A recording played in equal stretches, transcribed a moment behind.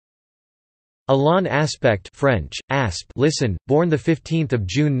Alain Aspect French, Asp listen, born 15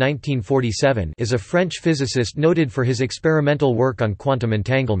 June 1947 is a French physicist noted for his experimental work on quantum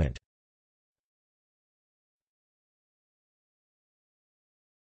entanglement.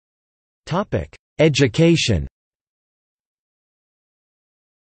 Education.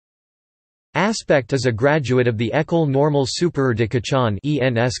 Aspect is a graduate of the École Normale Supérieure de Kachan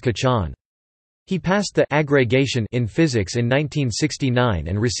 (ENS Kachan). He passed the agrégation in physics in 1969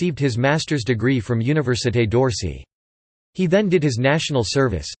 and received his master's degree from Université d'Orsay. He then did his national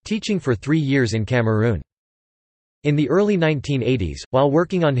service, teaching for 3 years in Cameroon. In the early 1980s, while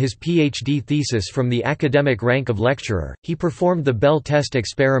working on his PhD thesis from the academic rank of lecturer, he performed the Bell test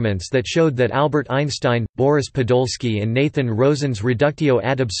experiments that showed that Albert Einstein, Boris Podolsky and Nathan Rosen's reductio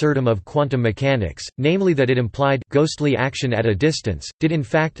ad absurdum of quantum mechanics, namely that it implied ghostly action at a distance, did in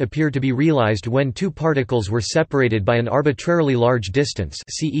fact appear to be realized when two particles were separated by an arbitrarily large distance.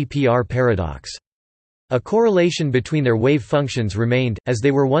 CEPR paradox. A correlation between their wave functions remained, as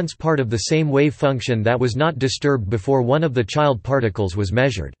they were once part of the same wave function that was not disturbed before one of the child particles was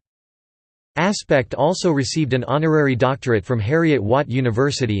measured. Aspect also received an honorary doctorate from Heriot-Watt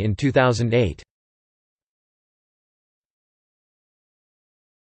University in 2008.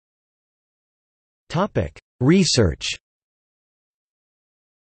 Research.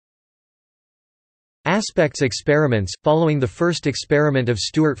 Aspect's experiments, following the first experiment of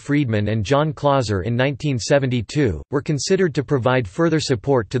Stuart Friedman and John Clauser in 1972, were considered to provide further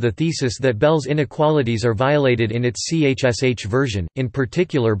support to the thesis that Bell's inequalities are violated in its CHSH version, in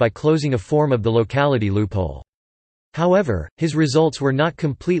particular by closing a form of the locality loophole. However, his results were not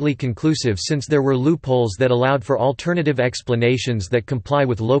completely conclusive since there were loopholes that allowed for alternative explanations that comply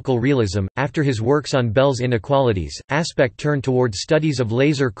with local realism. After his works on Bell's inequalities, Aspect turned towards studies of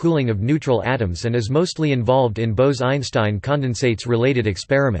laser cooling of neutral atoms and is mostly involved in Bose–Einstein condensates related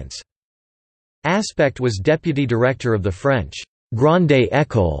experiments. Aspect was deputy director of the French Grande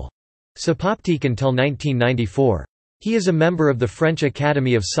École Sopoptique until 1994. He is a member of the French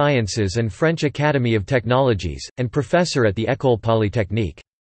Academy of Sciences and French Academy of Technologies, and professor at the École Polytechnique.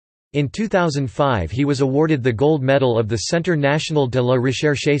 In 2005 he was awarded the gold medal of the Centre National de la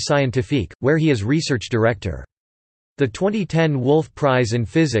Recherche Scientifique, where he is research director. The 2010 Wolf Prize in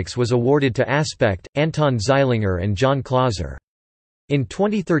Physics was awarded to Aspect, Anton Zeilinger and John Clauser. In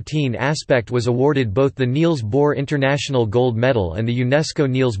 2013 Aspect was awarded both the Niels Bohr International Gold Medal and the UNESCO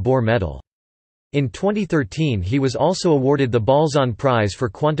Niels Bohr Medal. In 2013 he was also awarded the Balzan Prize for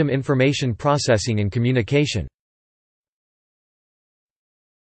Quantum Information Processing and Communication.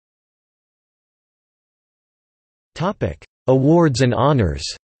 Awards and honors.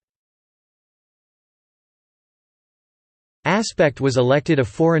 Aspect was elected a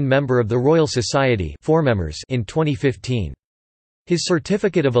foreign member of the Royal Society in 2015. His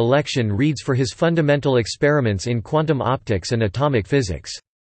certificate of election reads for his fundamental experiments in quantum optics and atomic physics.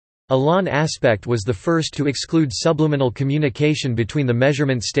 Alain Aspect was the first to exclude subliminal communication between the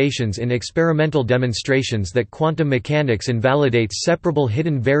measurement stations in experimental demonstrations that quantum mechanics invalidates separable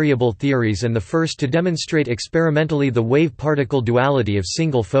hidden variable theories and the first to demonstrate experimentally the wave-particle duality of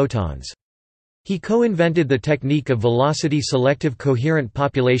single photons. He co-invented the technique of velocity-selective coherent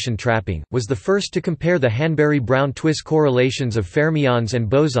population trapping, was the first to compare the Hanbury-Brown-Twiss correlations of fermions and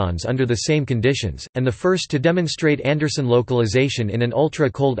bosons under the same conditions, and the first to demonstrate Anderson localization in an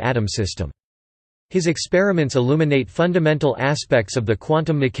ultra-cold atom system. His experiments illuminate fundamental aspects of the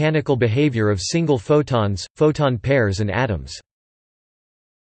quantum mechanical behavior of single photons, photon pairs and atoms.